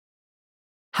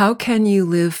How can you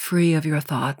live free of your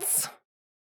thoughts?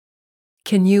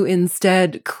 Can you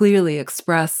instead clearly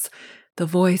express the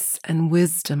voice and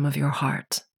wisdom of your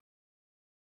heart?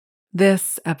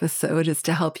 This episode is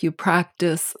to help you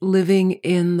practice living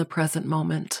in the present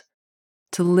moment,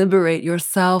 to liberate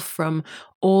yourself from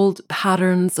old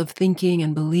patterns of thinking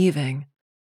and believing,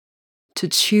 to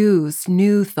choose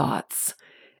new thoughts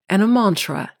and a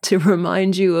mantra to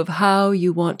remind you of how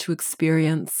you want to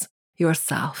experience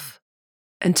yourself,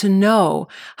 and to know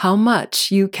how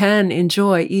much you can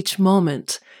enjoy each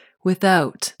moment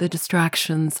without the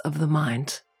distractions of the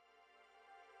mind.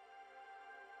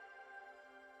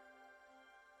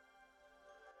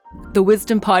 The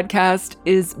Wisdom Podcast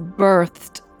is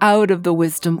birthed out of the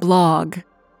Wisdom blog,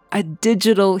 a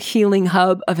digital healing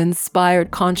hub of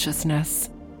inspired consciousness,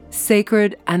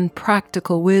 sacred and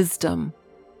practical wisdom,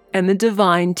 and the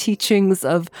divine teachings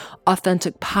of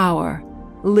authentic power,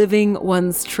 living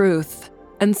one's truth,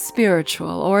 and spiritual,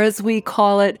 or as we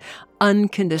call it,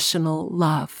 unconditional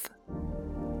love.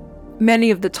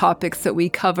 Many of the topics that we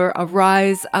cover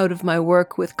arise out of my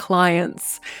work with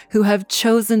clients who have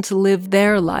chosen to live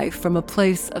their life from a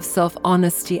place of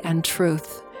self-honesty and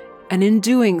truth. And in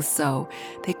doing so,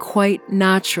 they quite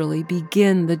naturally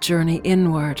begin the journey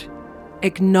inward,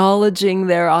 acknowledging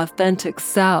their authentic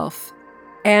self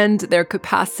and their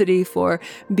capacity for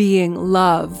being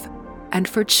love and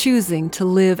for choosing to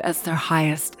live as their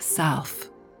highest self.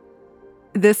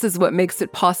 This is what makes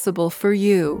it possible for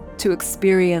you to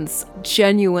experience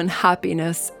genuine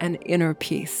happiness and inner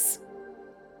peace.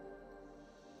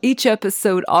 Each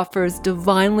episode offers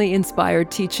divinely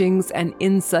inspired teachings and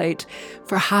insight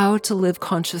for how to live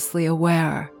consciously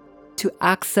aware, to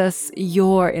access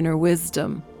your inner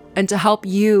wisdom, and to help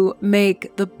you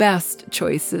make the best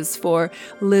choices for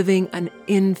living an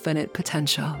infinite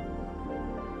potential.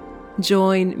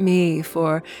 Join me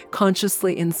for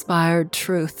consciously inspired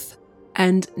truth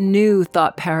and new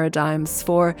thought paradigms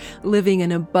for living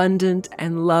an abundant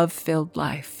and love-filled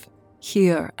life,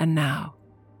 here and now.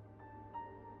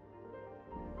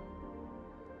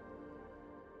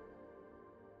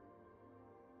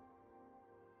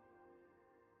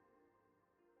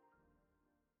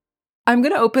 I'm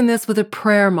going to open this with a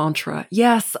prayer mantra.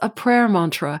 Yes, a prayer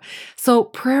mantra. So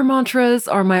prayer mantras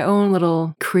are my own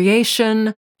little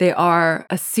creation. They are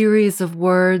a series of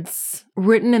words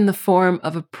written in the form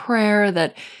of a prayer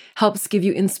that helps give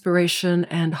you inspiration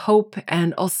and hope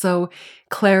and also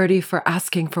clarity for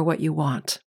asking for what you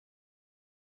want.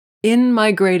 In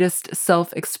my greatest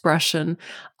self-expression,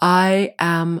 I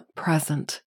am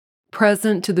present.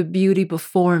 Present to the beauty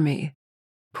before me.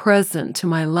 Present to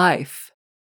my life.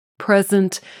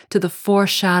 Present to the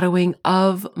foreshadowing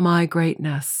of my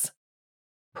greatness.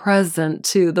 Present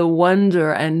to the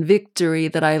wonder and victory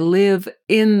that I live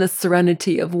in the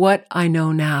serenity of what I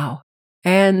know now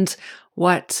and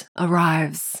what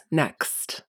arrives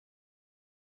next.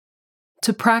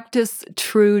 To practice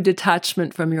true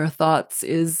detachment from your thoughts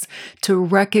is to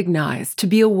recognize, to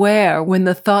be aware when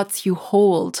the thoughts you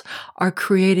hold are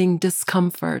creating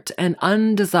discomfort and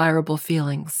undesirable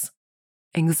feelings.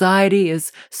 Anxiety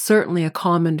is certainly a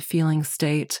common feeling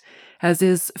state, as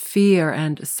is fear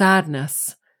and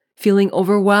sadness, feeling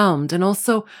overwhelmed and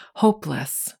also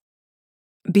hopeless.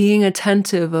 Being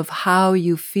attentive of how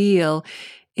you feel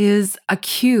is a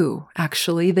cue,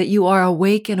 actually, that you are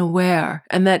awake and aware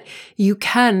and that you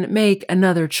can make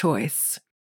another choice.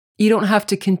 You don't have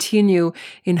to continue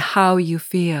in how you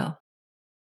feel.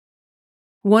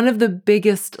 One of the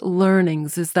biggest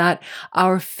learnings is that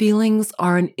our feelings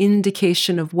are an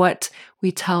indication of what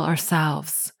we tell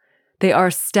ourselves. They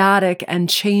are static and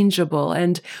changeable,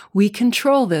 and we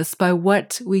control this by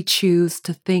what we choose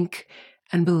to think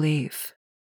and believe.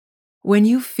 When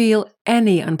you feel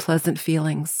any unpleasant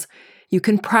feelings, you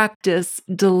can practice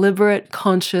deliberate,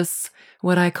 conscious,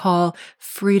 what I call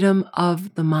freedom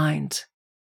of the mind.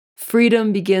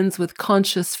 Freedom begins with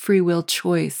conscious free will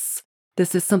choice.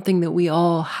 This is something that we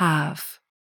all have.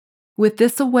 With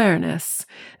this awareness,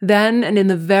 then and in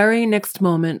the very next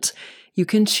moment, you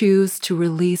can choose to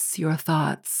release your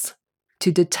thoughts,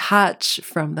 to detach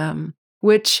from them,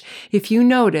 which, if you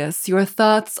notice, your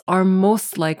thoughts are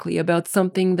most likely about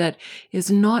something that is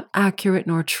not accurate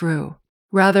nor true,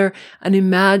 rather an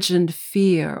imagined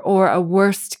fear or a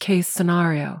worst-case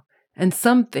scenario, and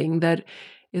something that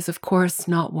is, of course,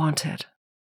 not wanted.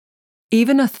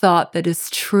 Even a thought that is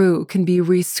true can be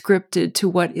re-scripted to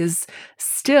what is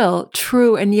still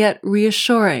true and yet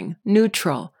reassuring,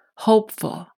 neutral,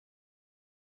 hopeful.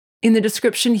 In the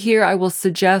description here, I will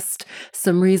suggest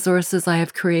some resources I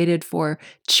have created for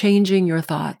changing your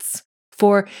thoughts,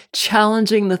 for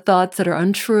challenging the thoughts that are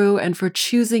untrue, and for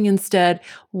choosing instead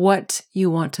what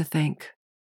you want to think.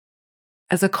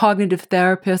 As a cognitive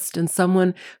therapist and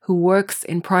someone who works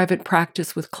in private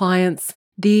practice with clients,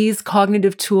 these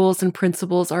cognitive tools and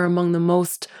principles are among the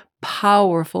most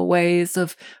powerful ways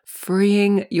of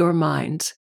freeing your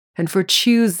mind and for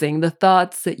choosing the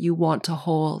thoughts that you want to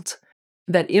hold,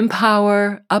 that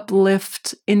empower,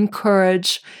 uplift,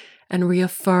 encourage, and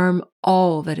reaffirm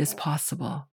all that is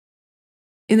possible.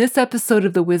 In this episode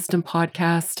of the Wisdom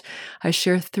Podcast, I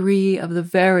share 3 of the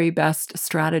very best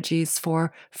strategies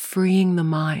for freeing the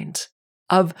mind,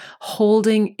 of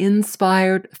holding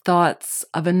inspired thoughts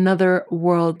of another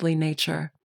worldly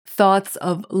nature, thoughts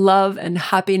of love and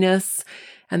happiness,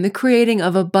 and the creating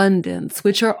of abundance,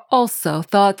 which are also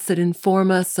thoughts that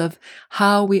inform us of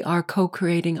how we are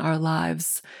co-creating our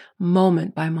lives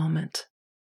moment by moment.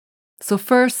 So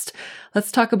first,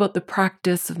 let's talk about the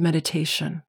practice of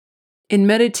meditation. In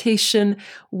meditation,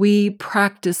 we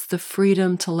practice the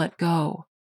freedom to let go,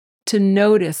 to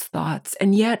notice thoughts,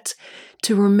 and yet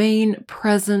to remain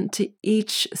present to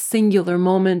each singular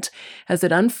moment as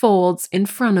it unfolds in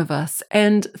front of us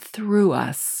and through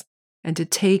us, and to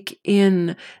take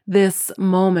in this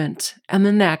moment and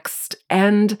the next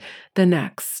and the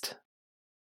next.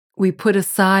 We put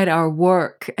aside our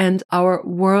work and our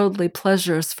worldly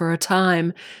pleasures for a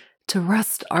time to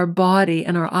rest our body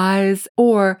and our eyes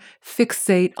or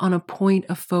fixate on a point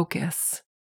of focus.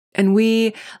 And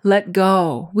we let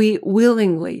go. We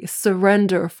willingly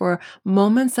surrender for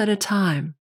moments at a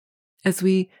time as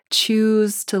we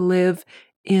choose to live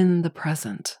in the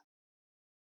present.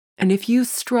 And if you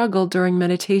struggle during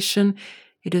meditation,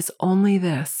 it is only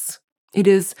this. It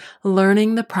is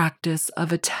learning the practice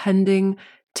of attending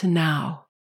to now,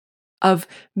 of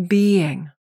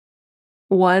being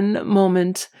one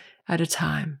moment at a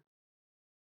time.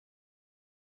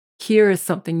 Here is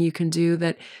something you can do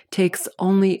that takes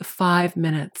only 5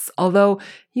 minutes, although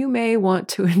you may want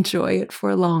to enjoy it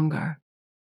for longer.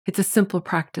 It's a simple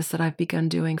practice that I've begun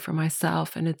doing for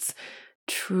myself, and it's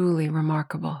truly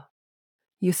remarkable.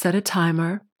 You set a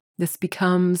timer. This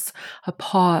becomes a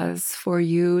pause for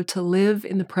you to live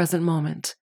in the present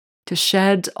moment, to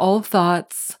shed all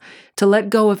thoughts, to let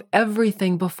go of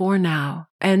everything before now,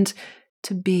 and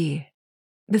to be.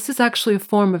 This is actually a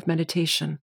form of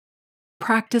meditation.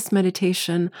 Practice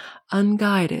meditation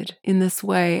unguided in this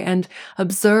way and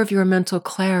observe your mental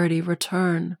clarity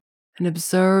return and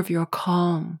observe your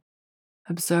calm.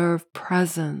 Observe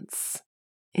presence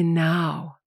in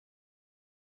now.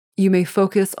 You may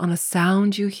focus on a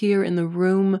sound you hear in the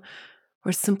room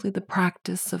or simply the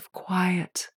practice of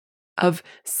quiet, of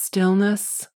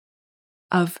stillness,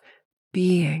 of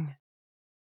being.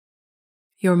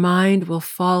 Your mind will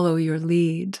follow your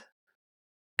lead.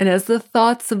 And as the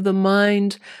thoughts of the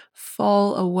mind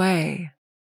fall away,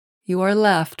 you are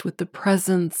left with the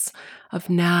presence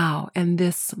of now and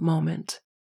this moment.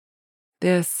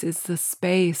 This is the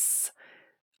space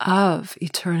of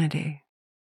eternity.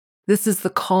 This is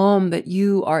the calm that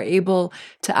you are able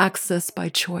to access by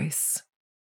choice.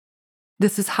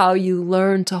 This is how you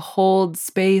learn to hold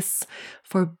space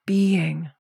for being.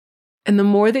 And the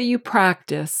more that you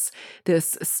practice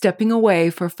this stepping away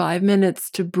for 5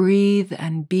 minutes to breathe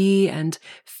and be and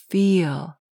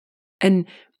feel and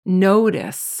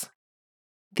notice,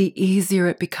 the easier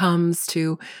it becomes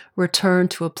to return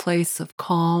to a place of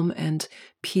calm and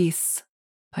peace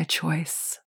by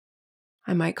choice.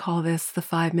 I might call this the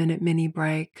 5-minute mini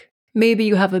break. Maybe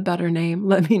you have a better name.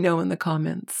 Let me know in the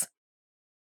comments.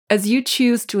 As you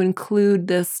choose to include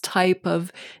this type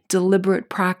of deliberate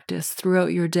practice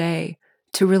throughout your day,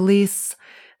 to release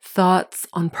thoughts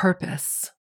on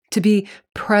purpose, to be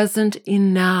present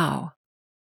in now,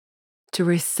 to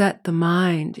reset the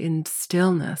mind in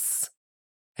stillness,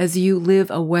 as you live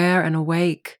aware and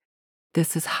awake,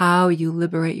 this is how you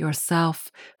liberate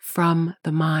yourself from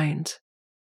the mind.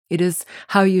 It is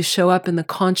how you show up in the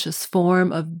conscious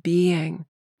form of being,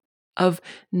 of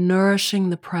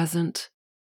nourishing the present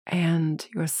and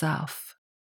yourself.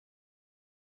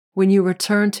 When you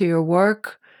return to your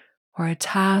work or a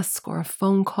task or a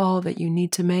phone call that you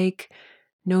need to make,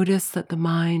 notice that the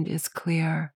mind is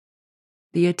clear.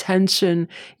 The attention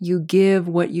you give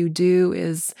what you do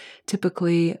is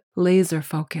typically laser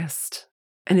focused,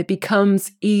 and it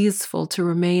becomes easeful to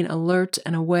remain alert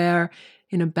and aware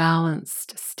in a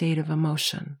balanced state of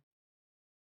emotion.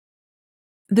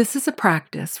 This is a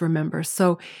practice, remember,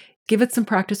 so give it some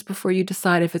practice before you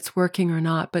decide if it's working or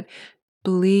not. But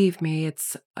believe me,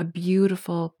 it's a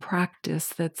beautiful practice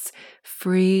that's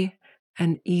free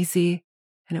and easy,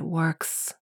 and it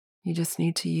works. You just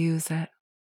need to use it.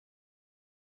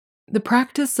 The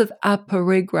practice of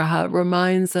aparigraha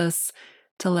reminds us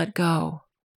to let go,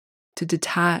 to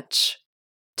detach,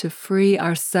 to free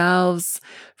ourselves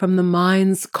from the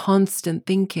mind's constant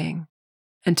thinking,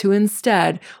 and to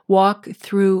instead walk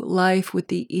through life with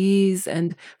the ease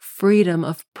and freedom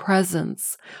of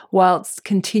presence whilst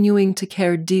continuing to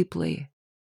care deeply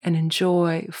and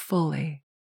enjoy fully.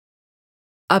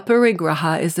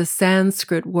 Aparigraha is a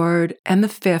Sanskrit word and the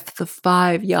fifth of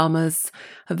 5 yamas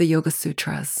of the Yoga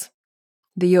Sutras.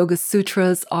 The Yoga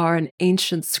Sutras are an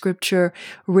ancient scripture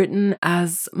written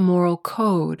as moral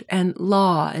code and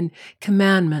law and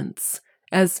commandments,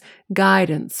 as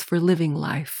guidance for living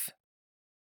life.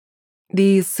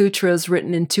 These sutras,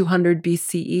 written in 200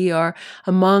 BCE, are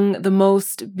among the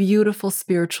most beautiful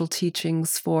spiritual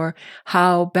teachings for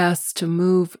how best to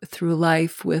move through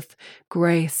life with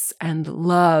grace and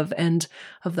love and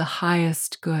of the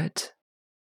highest good.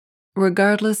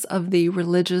 Regardless of the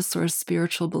religious or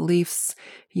spiritual beliefs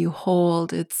you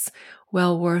hold, it's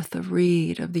well worth a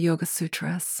read of the Yoga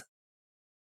Sutras.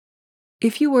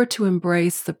 If you were to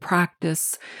embrace the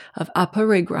practice of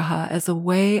aparigraha as a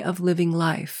way of living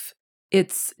life,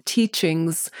 its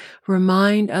teachings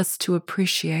remind us to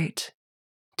appreciate,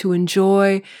 to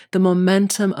enjoy the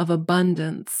momentum of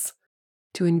abundance,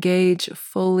 to engage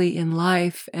fully in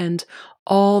life and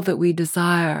all that we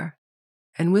desire,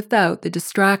 and without the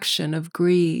distraction of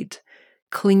greed,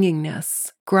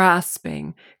 clinginess,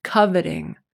 grasping,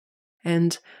 coveting,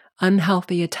 and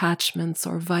unhealthy attachments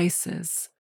or vices,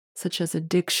 such as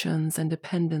addictions and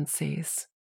dependencies.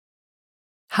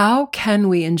 How can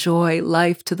we enjoy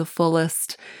life to the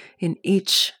fullest in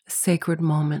each sacred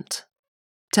moment?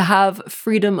 To have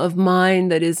freedom of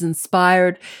mind that is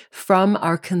inspired from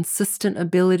our consistent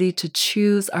ability to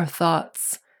choose our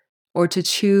thoughts or to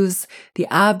choose the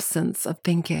absence of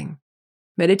thinking.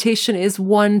 Meditation is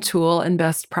one tool and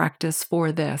best practice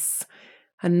for this.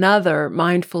 Another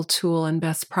mindful tool and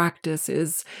best practice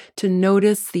is to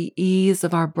notice the ease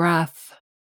of our breath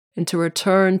and to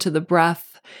return to the breath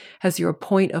as your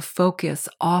point of focus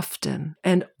often,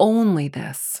 and only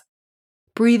this.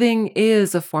 Breathing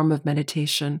is a form of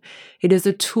meditation. It is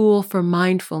a tool for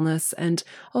mindfulness and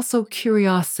also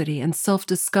curiosity and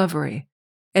self-discovery,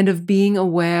 and of being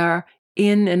aware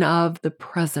in and of the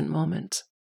present moment.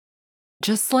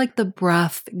 Just like the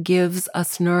breath gives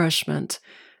us nourishment,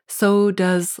 so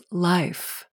does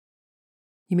life.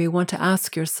 You may want to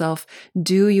ask yourself,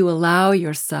 do you allow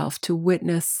yourself to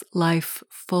witness life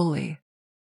fully?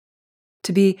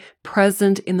 To be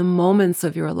present in the moments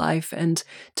of your life and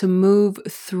to move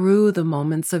through the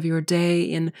moments of your day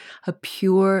in a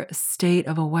pure state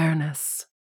of awareness.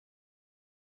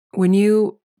 When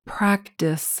you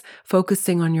practice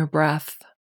focusing on your breath,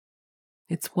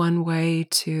 it's one way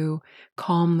to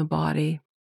calm the body.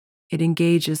 It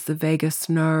engages the vagus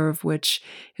nerve, which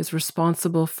is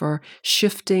responsible for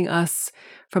shifting us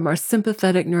from our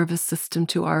sympathetic nervous system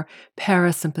to our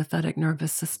parasympathetic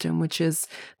nervous system, which is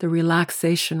the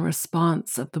relaxation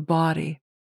response of the body.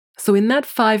 So in that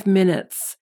 5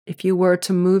 minutes, if you were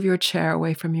to move your chair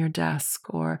away from your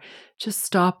desk or just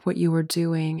stop what you were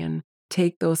doing and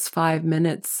take those 5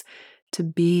 minutes to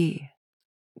be,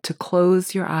 to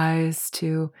close your eyes,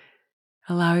 to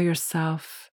allow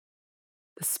yourself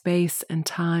the space and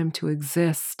time to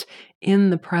exist in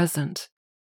the present.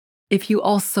 If you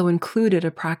also included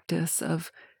a practice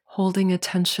of holding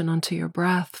attention onto your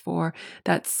breath for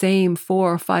that same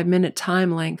 4 or 5 minute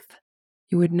time length,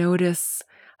 you would notice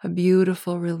a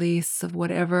beautiful release of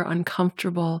whatever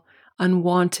uncomfortable,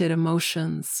 unwanted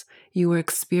emotions you were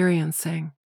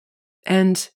experiencing.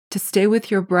 And to stay with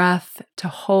your breath, to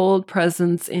hold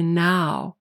presence in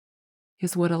now,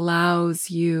 is what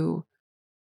allows you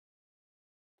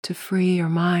to free your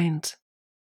mind,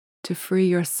 to free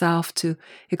yourself to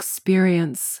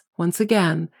experience, once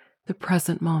again, the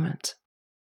present moment.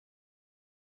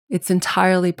 It's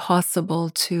entirely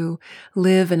possible to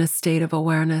live in a state of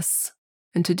awareness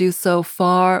and to do so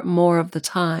far more of the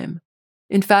time.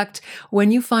 In fact, when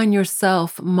you find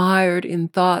yourself mired in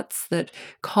thoughts that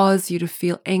cause you to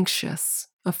feel anxious,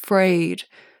 afraid,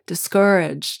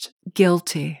 discouraged,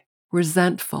 guilty,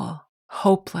 resentful,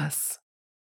 hopeless,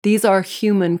 these are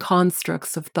human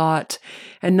constructs of thought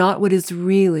and not what is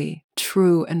really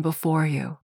true and before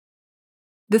you.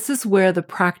 This is where the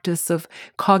practice of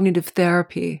cognitive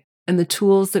therapy and the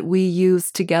tools that we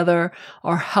use together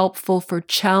are helpful for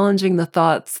challenging the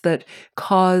thoughts that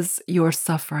cause your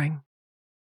suffering.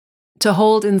 To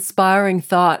hold inspiring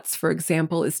thoughts, for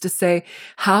example, is to say,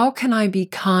 how can I be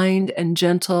kind and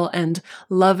gentle and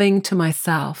loving to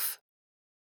myself?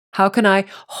 How can I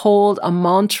hold a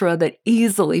mantra that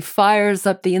easily fires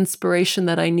up the inspiration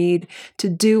that I need to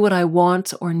do what I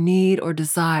want or need or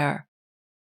desire?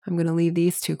 I'm going to leave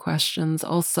these 2 questions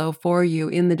also for you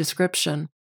in the description.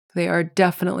 They are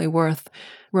definitely worth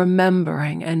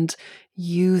remembering and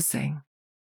using.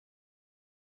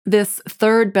 This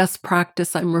third best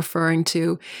practice I'm referring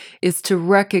to is to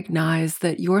recognize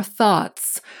that your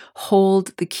thoughts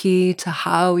hold the key to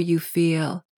how you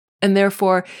feel. And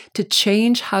therefore, to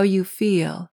change how you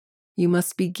feel, you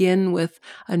must begin with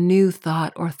a new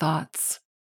thought or thoughts.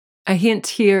 A hint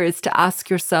here is to ask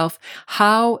yourself,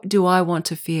 how do I want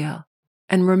to feel?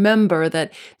 And remember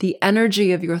that the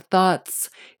energy of your thoughts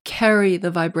carry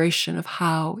the vibration of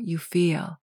how you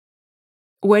feel.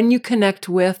 When you connect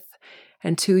with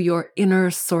and to your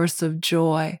inner source of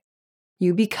joy,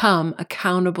 you become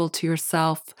accountable to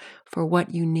yourself for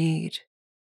what you need.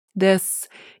 This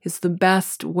is the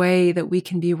best way that we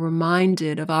can be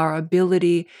reminded of our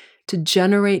ability to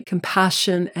generate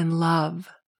compassion and love,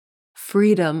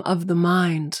 freedom of the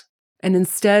mind, and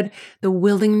instead the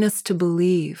willingness to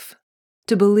believe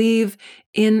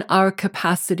in our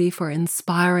capacity for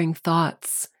inspiring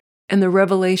thoughts, and the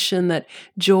revelation that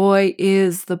joy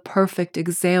is the perfect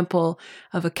example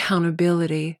of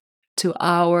accountability to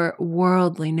our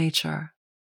worldly nature.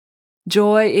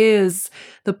 Joy is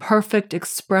the perfect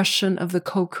expression of the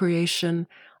co-creation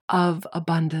of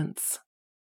abundance.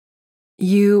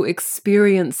 You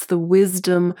experience the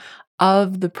wisdom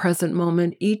of the present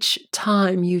moment each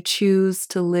time you choose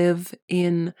to live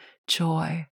in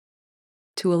joy,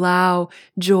 to allow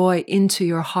joy into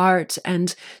your heart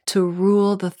and to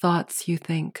rule the thoughts you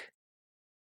think.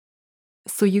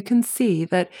 So you can see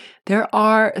that there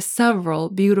are several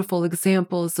beautiful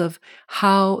examples of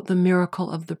how the miracle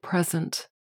of the present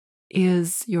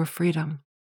is your freedom.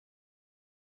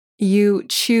 You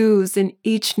choose in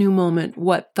each new moment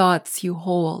what thoughts you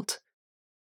hold,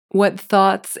 what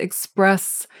thoughts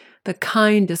express the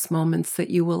kindest moments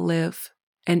that you will live.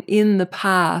 And in the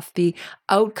path, the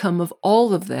outcome of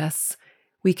all of this,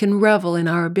 we can revel in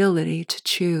our ability to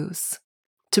choose,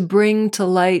 to bring to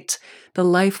light the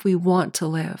life we want to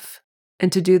live,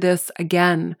 and to do this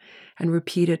again and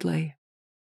repeatedly.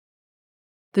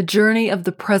 The journey of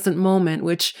the present moment,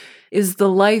 which is the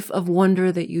life of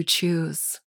wonder that you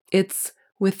choose, it's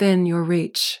within your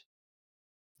reach.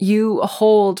 You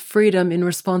hold freedom in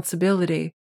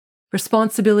responsibility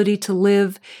to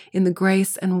live in the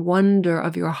grace and wonder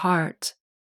of your heart.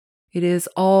 It is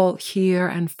all here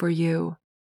and for you.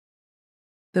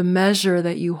 The measure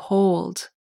that you hold,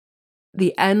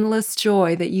 the endless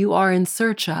joy that you are in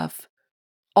search of,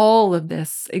 all of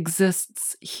this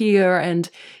exists here and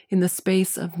in the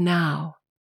space of now,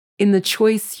 in the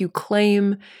choice you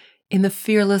claim, in the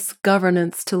fearless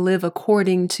governance to live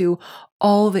according to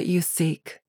all that you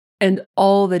seek and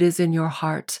all that is in your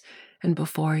heart and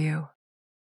before you.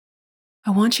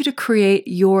 I want you to create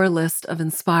your list of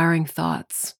inspiring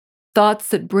thoughts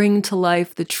that bring to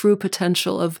life the true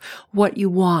potential of what you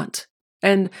want,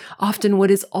 and often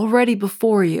what is already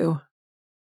before you.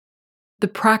 The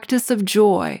practice of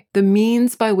joy, the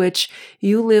means by which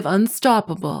you live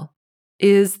unstoppable,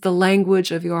 is the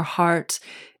language of your heart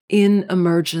in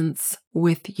emergence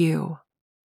with you.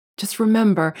 Just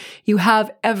remember, you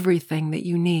have everything that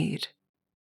you need.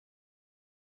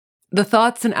 The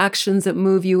thoughts and actions that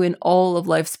move you in all of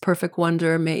life's perfect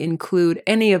wonder may include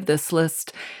any of this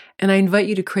list, and I invite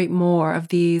you to create more of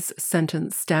these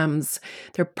sentence stems.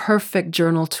 They're perfect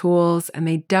journal tools, and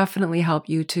they definitely help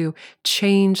you to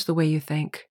change the way you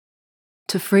think,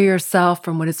 to free yourself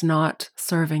from what is not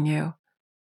serving you.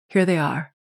 Here they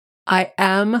are. I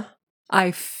am,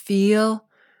 I feel,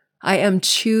 I am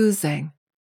choosing,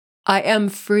 I am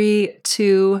free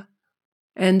to,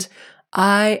 and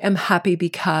I am happy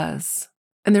because.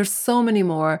 And there's so many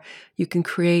more you can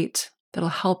create that'll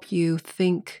help you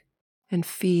think and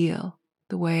feel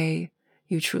the way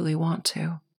you truly want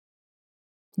to.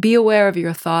 Be aware of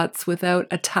your thoughts without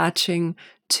attaching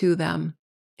to them.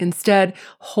 Instead,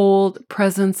 hold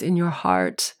presence in your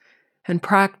heart and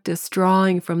practice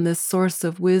drawing from this source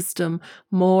of wisdom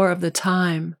more of the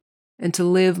time and to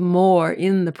live more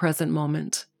in the present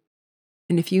moment.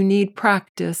 And if you need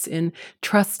practice in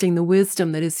trusting the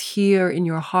wisdom that is here in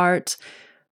your heart,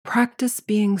 practice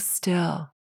being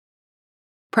still.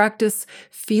 Practice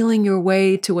feeling your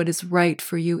way to what is right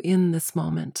for you in this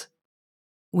moment.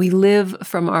 We live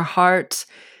from our heart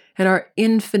and our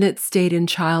infinite state in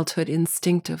childhood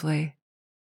instinctively.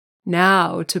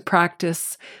 Now to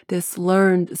practice this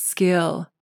learned skill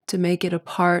to make it a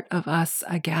part of us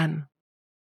again.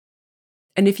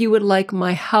 And if you would like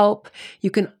my help,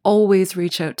 you can always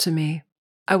reach out to me.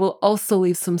 I will also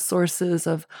leave some sources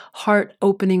of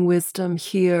heart-opening wisdom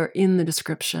here in the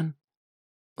description.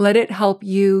 Let it help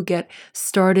you get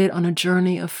started on a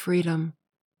journey of freedom,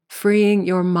 freeing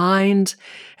your mind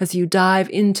as you dive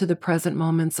into the present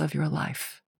moments of your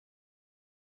life.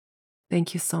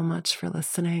 Thank you so much for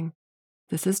listening.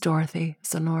 This is Dorothy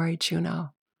Sonori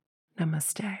Juno.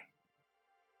 Namaste.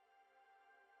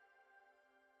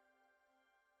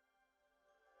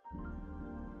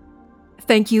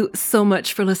 Thank you so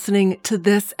much for listening to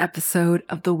this episode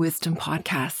of the Wisdom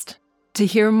Podcast. To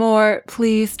hear more,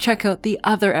 please check out the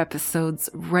other episodes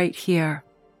right here.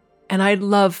 And I'd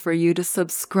love for you to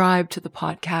subscribe to the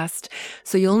podcast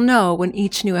so you'll know when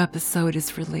each new episode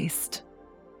is released.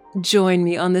 Join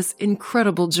me on this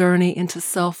incredible journey into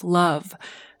self-love,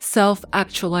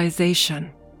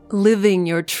 self-actualization, living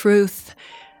your truth,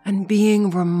 and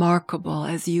being remarkable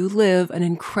as you live an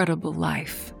incredible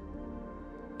life.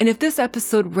 And if this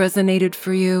episode resonated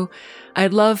for you,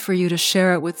 I'd love for you to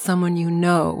share it with someone you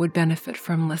know would benefit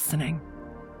from listening.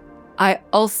 I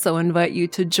also invite you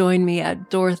to join me at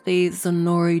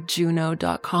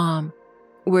dorothyzonorijuno.com,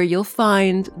 where you'll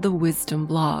find the Wisdom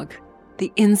blog,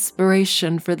 the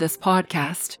inspiration for this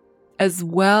podcast, as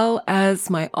well as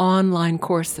my online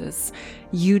courses,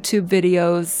 YouTube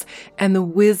videos, and the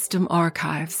Wisdom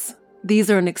archives.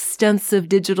 These are an extensive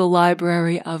digital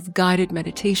library of guided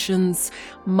meditations,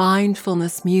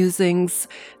 mindfulness musings,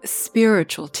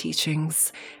 spiritual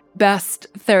teachings, best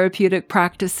therapeutic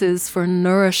practices for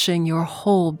nourishing your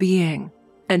whole being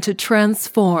and to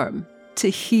transform, to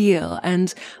heal,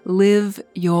 and live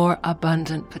your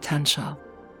abundant potential.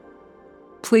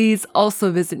 Please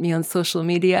also visit me on social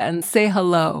media and say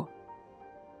hello.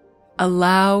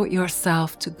 Allow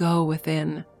yourself to go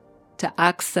within, to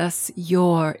access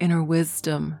your inner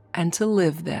wisdom and to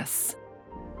live this.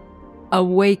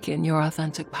 Awaken your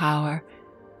authentic power,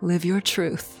 live your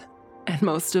truth, and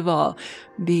most of all,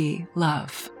 be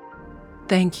love.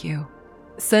 Thank you.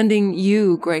 Sending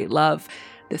you great love.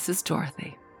 This is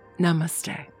Dorothy.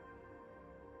 Namaste.